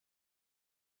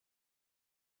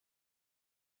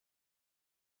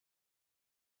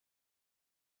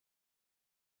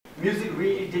music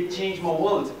really did change my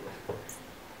world.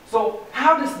 So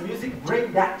how does music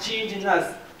bring that change in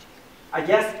us? I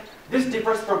guess this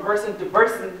differs from person to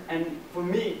person, and for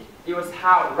me, it was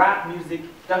how rap music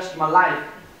touched my life.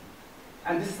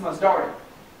 And this is my story.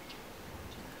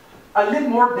 A little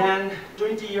more than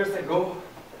 20 years ago,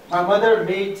 my mother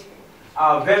made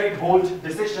a very bold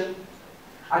decision,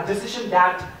 a decision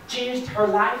that changed her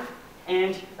life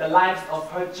and the lives of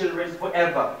her children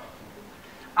forever.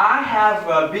 I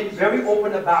have been very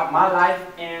open about my life,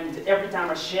 and every time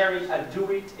I share it, I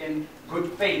do it in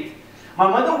good faith. My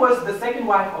mother was the second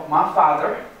wife of my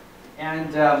father,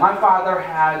 and my father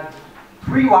had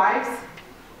 3 wives,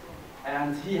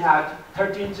 and he had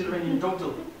 13 children in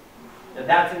total.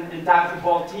 That's an entire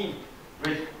football team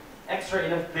with extra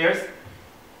enough players.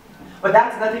 But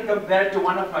that's nothing compared to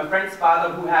one of my friend's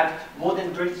father who had more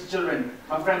than 20 children.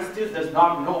 My friend still does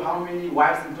not know how many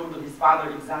wives in total his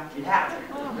father exactly had.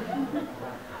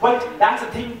 But that's a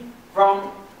thing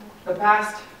from the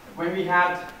past when we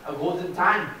had a golden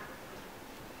time.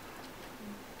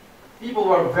 People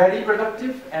were very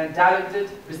productive and talented,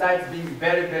 besides being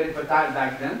very, very fertile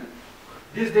back then.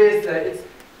 These days, it's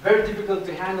very difficult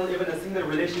to handle even a single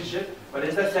relationship, but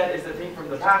as I said, it's a thing from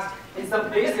the past. In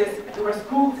some places, it was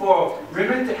cool for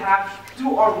women to have 2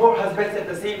 or more husbands at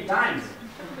the same time.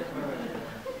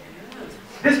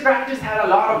 This practice had a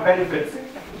lot of benefits.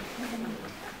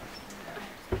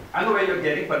 I know where you're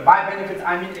getting, but by benefits,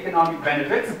 I mean economic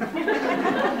benefits.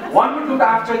 One would look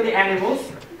after the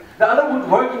animals, the other would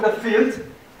work in the field,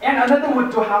 and another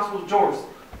would do household chores.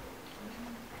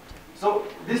 So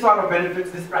these sort of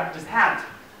benefits this practice had.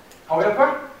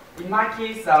 However, in my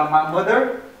case, my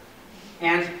mother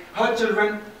and her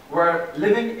children were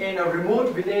living in a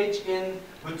remote village in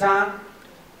Bhutan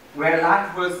where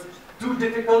life was too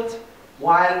difficult,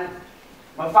 while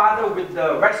my father with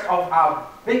the rest of our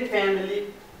big family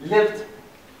lived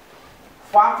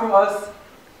far from us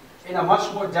in a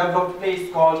much more developed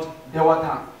place called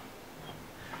Dewatan.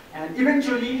 And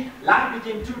eventually, life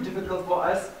became too difficult for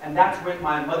us, and that's when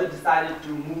my mother decided to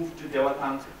move to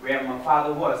Dewatan, where my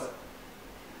father was.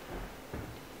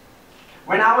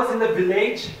 When I was in the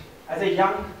village, as a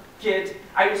young kid,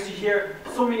 I used to hear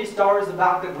so many stories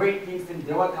about the great things in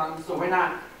Dewatan. So when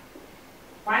I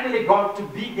finally got to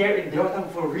be there in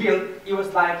Dewatan for real, it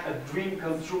was like a dream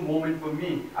come true moment for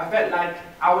me. I felt like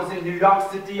I was in New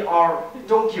York City or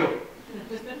Tokyo.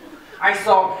 I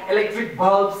saw electric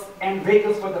bulbs and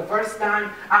vehicles for the first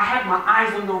time. I had my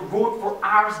eyes on the road for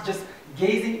hours just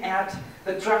gazing at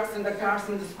the trucks and the cars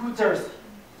and the scooters.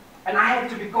 And I had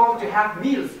to be called to have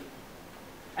meals.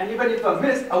 And even if I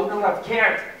missed, I would not have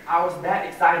cared. I was that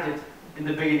excited in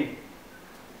the beginning.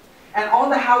 And all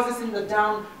the houses in the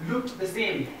town looked the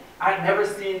same. I'd never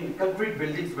seen concrete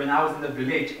buildings when I was in the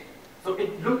village. So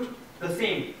it looked the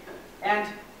same. And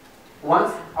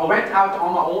once I went out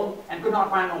on my own and could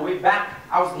not find my way back.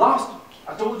 I was lost.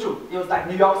 I told you, it was like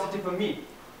New York City for me.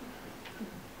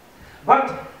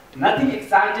 But nothing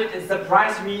excited and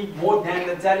surprised me more than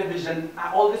the television.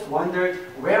 I always wondered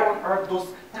where on earth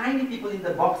those tiny people in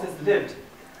the boxes lived.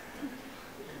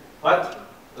 But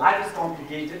life is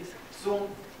complicated. Soon,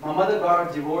 my mother got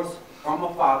a divorce from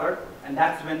my father, and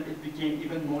that's when it became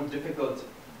even more difficult.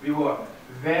 We were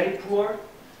very poor.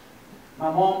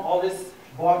 My mom always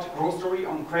bought grocery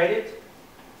on credit.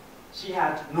 She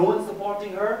had no one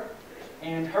supporting her,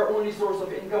 and her only source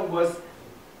of income was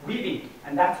weaving,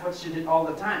 and that's what she did all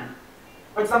the time.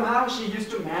 But somehow she used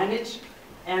to manage,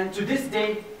 and to this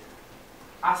day,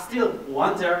 I still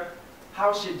wonder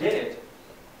how she did it.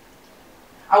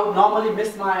 I would normally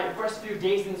miss my first few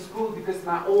days in school because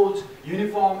my old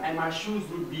uniform and my shoes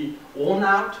would be worn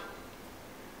out.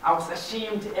 I was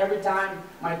ashamed every time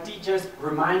my teachers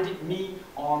reminded me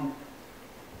on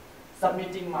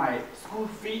submitting my school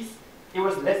fees. It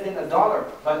was less than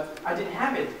 $1, but I didn't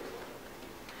have it.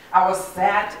 I was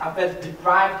sad, I felt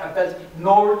deprived, I felt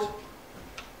ignored.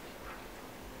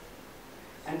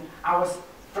 And I was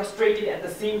frustrated at the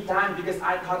same time because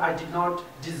I thought I did not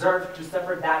deserve to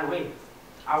suffer that way.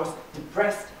 I was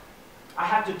depressed. I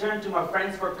had to turn to my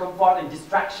friends for comfort and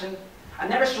distraction. I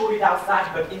never showed it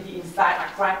outside, but in the inside I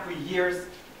cried for years.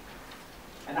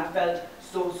 And I felt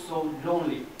so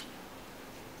lonely.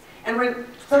 And when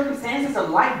circumstances are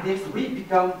like this, we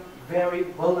become very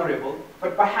vulnerable.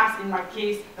 But perhaps in my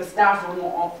case, the stars were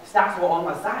on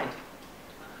my side.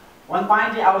 One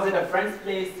fine day I was at a friend's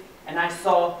place and I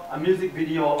saw a music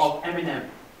video of Eminem.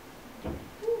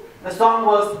 The song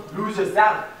was Lose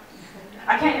Yourself.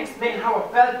 I can't explain how I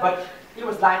felt, but it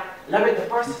was like love at the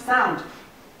first sound.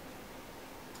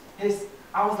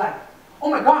 I was like,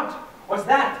 oh my God, what's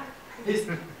that? His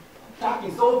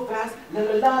talking so fast, la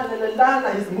la la la la la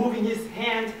la, he's moving his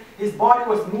hand, his body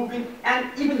was moving, and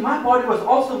even my body was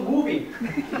also moving.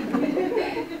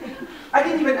 I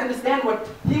didn't even understand what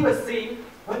he was saying,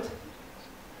 but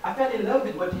I fell in love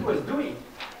with what he was doing.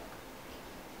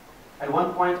 At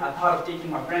one point, I thought of taking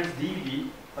my friend's DVD,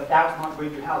 but that was not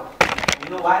going to help.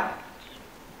 You know why?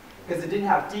 Because they didn't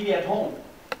have TV at home.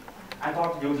 I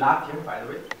thought you would laugh here, by the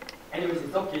way. Anyways,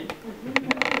 it's okay.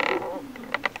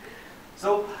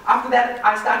 So after that,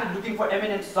 I started looking for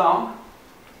Eminem songs,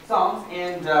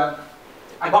 and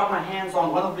I got my hands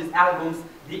on one of his albums,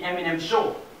 The Eminem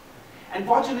Show.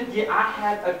 Unfortunately, I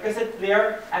had a cassette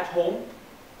player at home,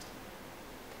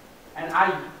 and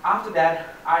after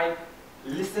that, I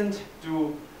listened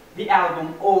to the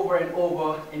album over and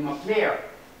over in my player.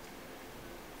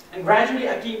 And gradually,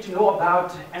 I came to know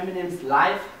about Eminem's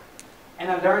life,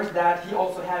 and I learned that he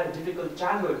also had a difficult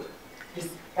childhood. His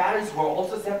parents were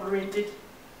also separated,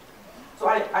 so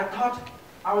I thought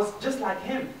I was just like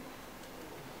him.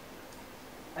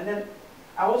 And then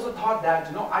I also thought that,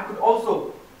 you know, I could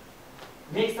also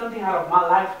make something out of my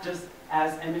life just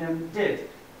as Eminem did.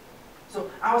 So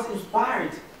I was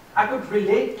inspired. I could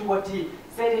relate to what he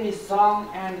said in his song,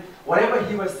 and whatever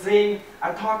he was saying,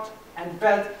 I thought and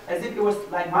felt as if it was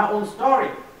like my own story.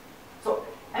 So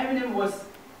Eminem was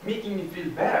making me feel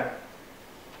better.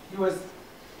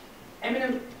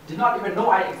 Eminem did not even know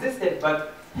I existed,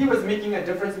 but he was making a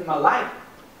difference in my life.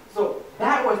 So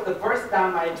that was the first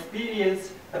time I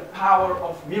experienced the power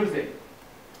of music.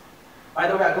 By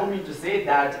the way, I don't mean to say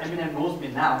that Eminem knows me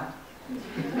now.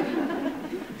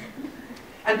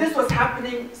 And this was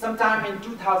happening sometime in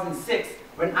 2006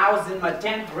 when I was in my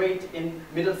 10th grade in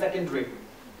middle secondary.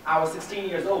 I was 16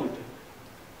 years old.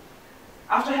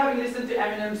 After having listened to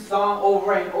Eminem's song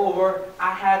over and over,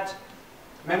 I had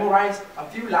memorized a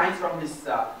few lines from his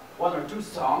one or two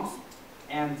songs,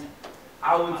 and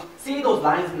I would say those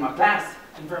lines in my class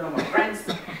in front of my friends.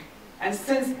 And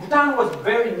since Bhutan was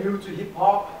very new to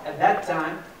hip-hop at that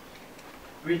time,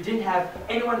 we didn't have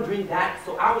anyone doing that,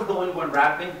 so I was the only one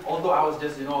rapping, although I was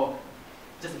just, you know,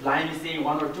 just blindly saying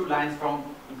one or two lines from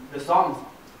the songs.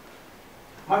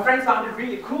 My friends found it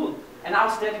really cool, and I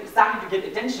was starting to get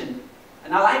attention,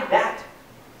 and I liked that.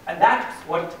 And that's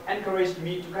what encouraged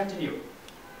me to continue.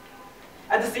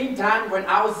 At the same time, when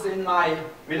I was in my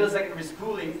middle secondary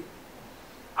schooling,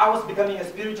 I was becoming a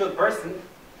spiritual person,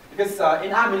 because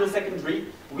in our middle secondary,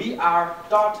 we are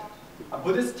taught a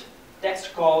Buddhist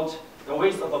text called The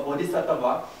Ways of a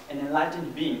Bodhisattva, an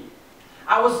enlightened being.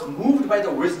 I was moved by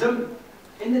the wisdom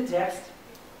in the text.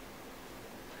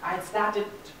 I had started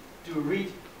to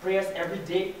read prayers every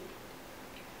day.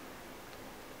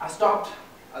 I stopped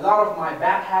a lot of my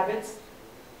bad habits,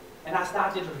 and I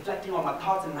started reflecting on my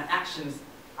thoughts and my actions.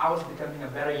 I was becoming a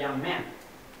better young man.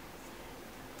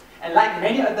 And like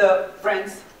many other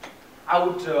friends, I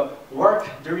would work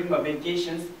during my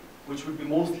vacations, which would be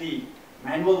mostly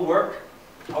manual work.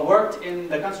 I worked in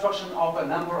the construction of a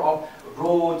number of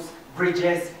roads,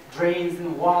 bridges, drains,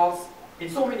 and walls in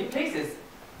so many places.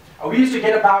 We used to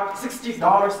get about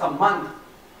 $60 a month.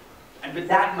 And with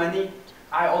that money,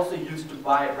 I also used to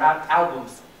buy rap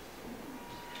albums.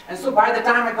 And so by the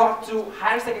time I got to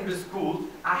higher secondary school,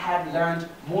 I had learned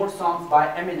more songs by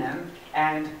Eminem,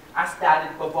 and I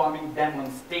started performing them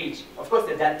on stage. Of course,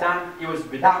 at that time, it was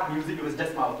without music, it was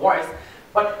just my voice.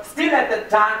 But still at that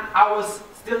time, I was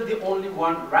still the only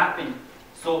one rapping.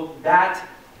 So that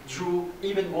drew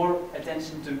even more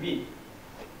attention to me.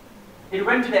 It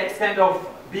went to the extent of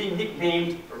being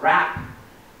nicknamed Rap.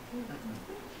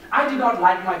 I did not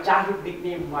like my childhood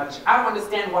nickname much. I don't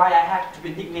understand why I had to be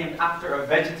nicknamed after a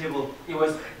vegetable. It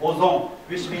was bozon,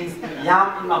 which means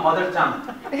yam in my mother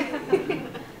tongue.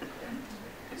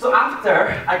 So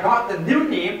after I got the new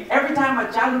name, every time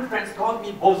my childhood friends called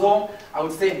me bozon, I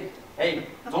would say, hey,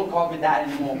 don't call me that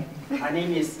anymore. My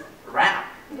name is Rap.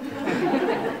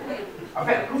 I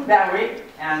felt good that way,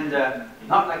 and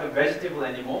not like a vegetable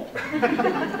anymore.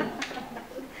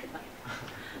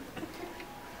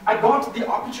 I got the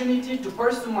opportunity to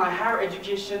pursue my higher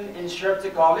education in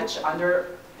Sherpte College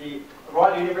under the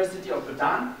Royal University of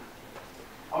Bhutan.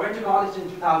 I went to college in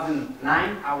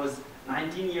 2009. I was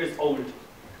 19 years old.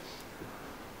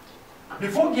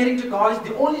 Before getting to college,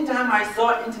 the only time I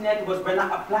saw internet was when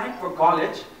I applied for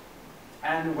college.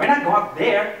 And when I got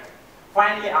there,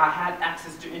 finally I had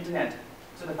access to internet.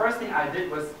 So the first thing I did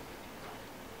was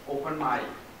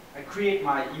create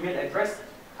my email address.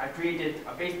 I created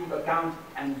a Facebook account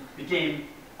and became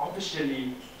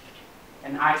officially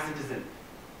an iCitizen.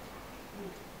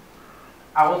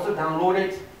 I also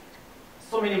downloaded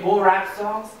so many more rap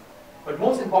songs, but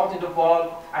most important of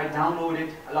all, I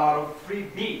downloaded a lot of free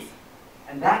beats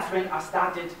And that's when I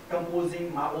started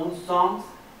composing my own songs,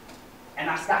 and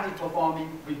I started performing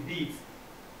with beats.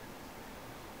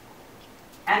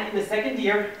 And in the second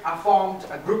year, I formed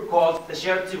a group called the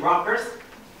Charity Rockers.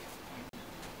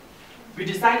 We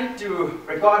decided to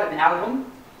record an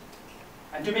album,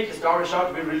 and to make the story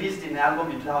short, we released an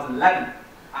album in 2011.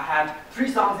 I had 3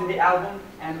 songs in the album,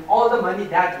 and all the money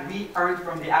that we earned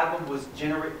from the album was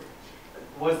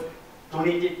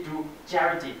donated to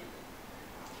charity.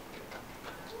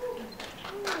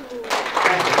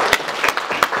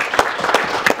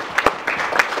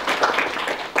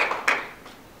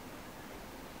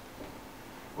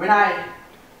 When I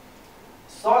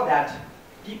saw that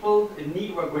people in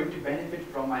need were going to benefit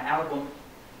from my album,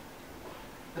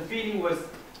 the feeling was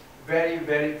very,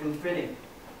 very fulfilling.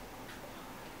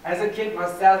 As a kid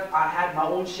myself, I had my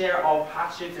own share of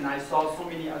hardships, and I saw so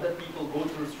many other people go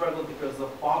through struggle because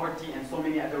of poverty and so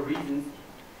many other reasons.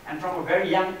 And from a very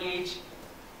young age,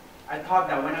 I thought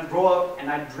that when I grow up, and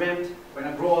I dreamt when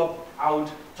I grow up, I would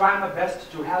try my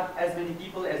best to help as many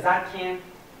people as I can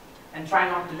and try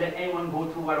not to let anyone go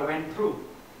through what I went through.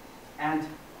 And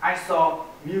I saw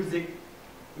music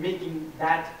making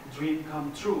that dream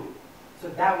come true. So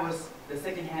that was the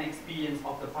second-hand experience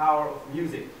of the power of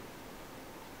music.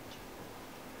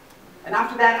 And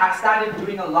after that, I started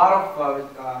doing a lot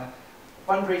of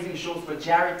fundraising shows for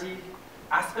charity.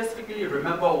 I specifically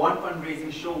remember one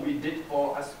fundraising show we did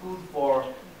for a school for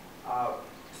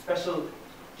special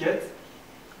kids.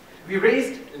 We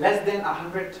raised less than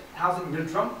 100,000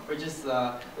 miltram, which is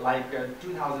like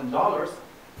 $2,000.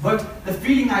 But the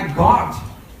feeling I got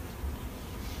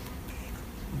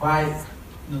by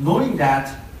knowing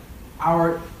that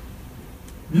our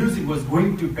music was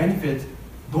going to benefit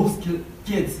those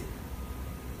kids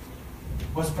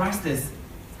was priceless.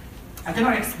 I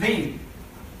cannot explain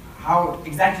how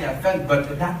exactly I felt, but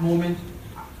at that moment,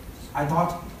 I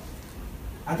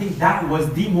think that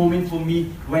was the moment for me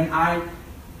when I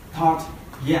thought,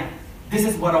 yeah, this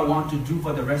is what I want to do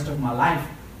for the rest of my life.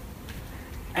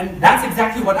 And that's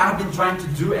exactly what I've been trying to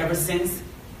do ever since.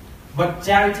 But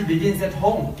charity begins at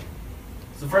home.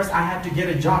 So first I had to get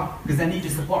a job because I need to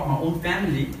support my own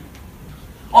family.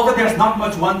 Although there's not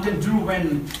much one can do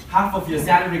when half of your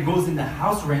salary goes in the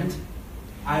house rent,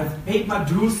 I've paid my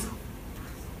dues,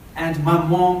 and my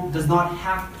mom does not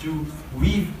have to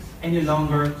weave any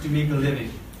longer to make a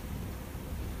living.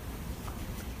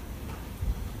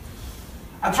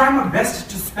 I try my best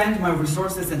to spend my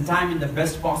resources and time in the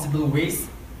best possible ways.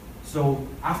 So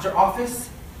after office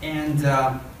and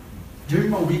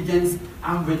during my weekends,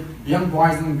 I'm with young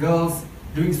boys and girls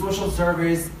doing social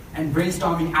service and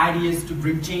brainstorming ideas to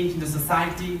bring change in the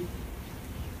society.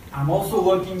 I'm also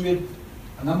working with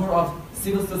a number of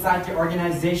civil society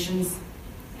organizations,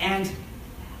 and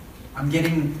I'm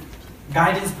getting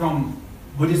guidance from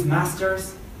Buddhist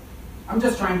masters. I'm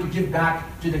just trying to give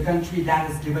back to the country that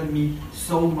has given me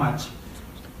so much.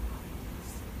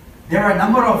 There are a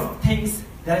number of things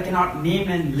that I cannot name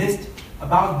and list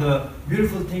about the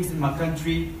beautiful things in my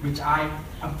country, which I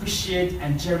appreciate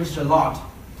and cherish a lot.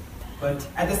 But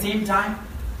at the same time,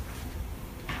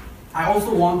 I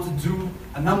also want to do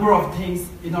a number of things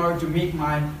in order to make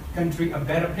my country a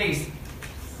better place.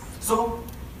 So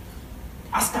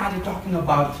I started talking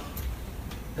about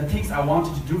the things I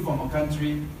wanted to do for my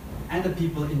country and the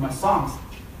people in my songs.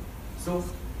 So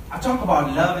I talk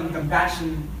about love and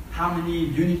compassion, harmony,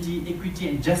 unity, equity,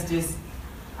 and justice.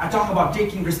 I talk about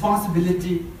taking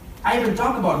responsibility. I even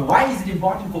talk about why is it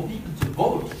important for people to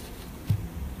vote.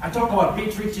 I talk about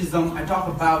patriotism, I talk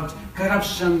about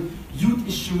corruption, youth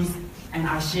issues, and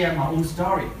I share my own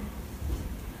story.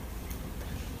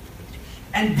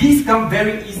 And these come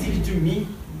very easily to me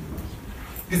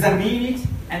because I mean it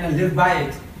and I live by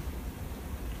it.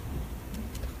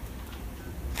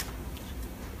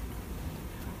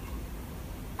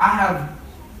 I have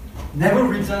never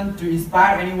written to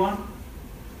inspire anyone.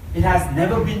 It has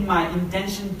never been my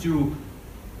intention to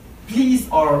please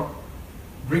or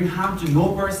bring harm to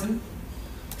no person.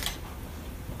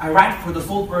 I write for the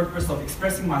sole purpose of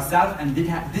expressing myself, and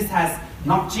this has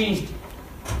not changed.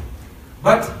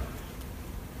 But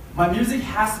my music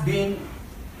has been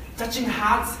touching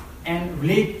hearts and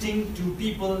relating to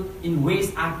people in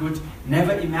ways I could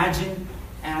never imagine,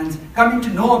 and coming to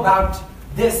know about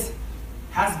this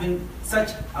has been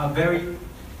such a very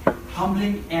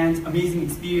humbling and amazing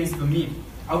experience for me.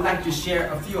 I would like to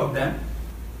share a few of them.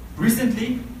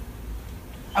 Recently,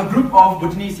 a group of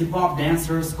Bhutanese hip-hop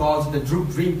dancers called the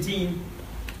Dream Team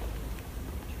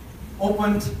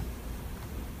opened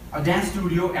a dance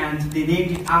studio, and they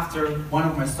named it after one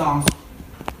of my songs.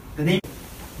 The name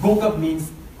Gokap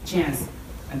means chance.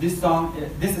 and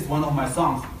this is one of my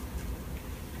songs.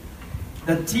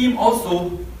 The team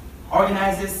also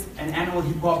organizes an annual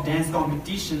hip-hop dance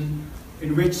competition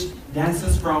in which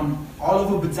dancers from all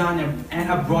over Bhutan and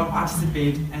abroad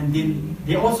participate, and then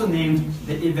they also named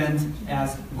the event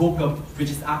as Go Cup, which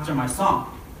is after my song.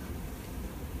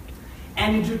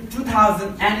 And in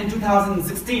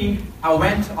 2016, I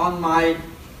went on my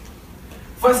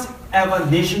first ever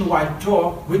nationwide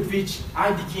tour, with which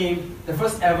I became the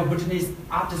first ever Bhutanese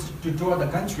artist to tour the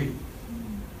country.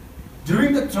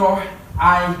 During the tour,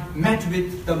 I met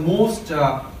with the most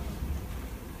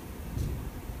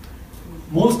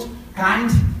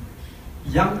kind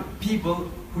young people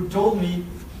who told me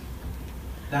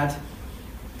that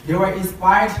they were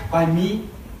inspired by me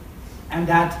and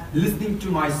that listening to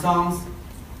my songs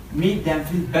made them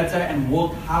feel better and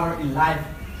work harder in life.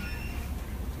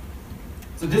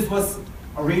 So this was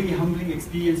a really humbling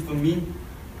experience for me.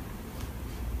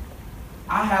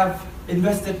 I have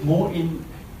invested more in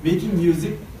making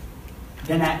music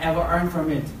than I ever earned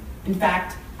from it. In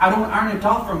fact, I don't earn at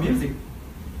all from music.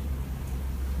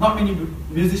 Not many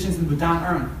musicians in Bhutan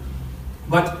earn.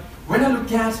 But when I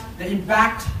look at the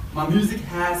impact my music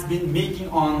has been making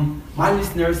on my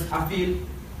listeners, I feel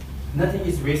nothing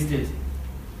is wasted.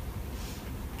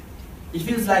 It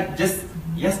feels like just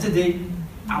yesterday,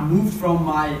 I moved from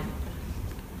my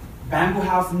bamboo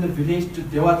house in the village to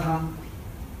Dewathang.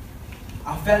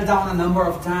 I fell down a number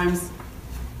of times,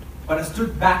 but I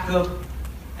stood back up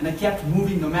and I kept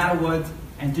moving no matter what.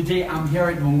 And today I'm here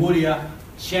in Mongolia,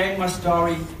 sharing my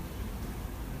story,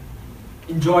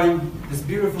 enjoying this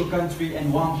beautiful country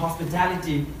and warm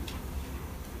hospitality.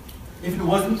 If it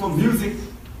wasn't for music,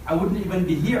 I wouldn't even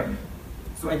be here.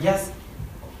 So I guess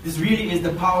this really is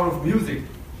the power of music.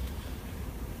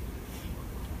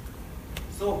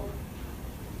 So,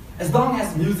 as long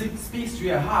as music speaks to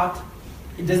your heart,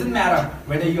 it doesn't matter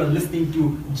whether you're listening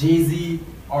to Jay-Z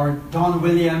or Don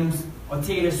Williams or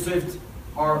Taylor Swift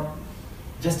or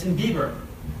Justin Bieber.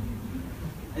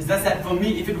 As I said, for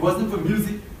me, if it wasn't for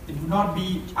music, it would not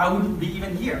be, I wouldn't be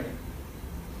even here.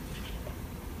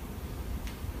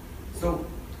 So,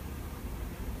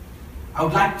 I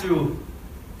would like to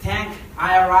thank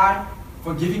IRI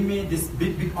for giving me this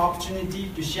big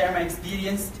opportunity to share my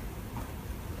experience.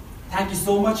 Thank you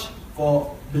so much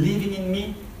for believing in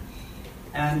me.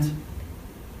 And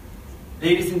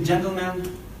ladies and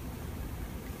gentlemen,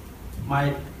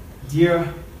 my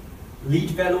dear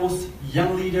lead fellows,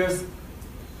 young leaders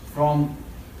from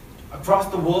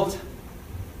across the world,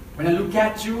 when I look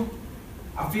at you,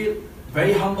 I feel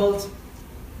very humbled,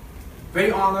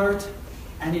 very honored,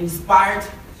 and inspired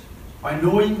by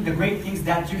knowing the great things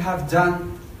that you have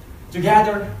done.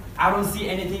 Together, I don't see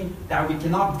anything that we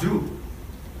cannot do.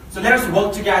 So let us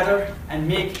work together and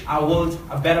make our world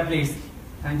a better place.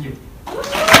 Thank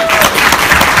you.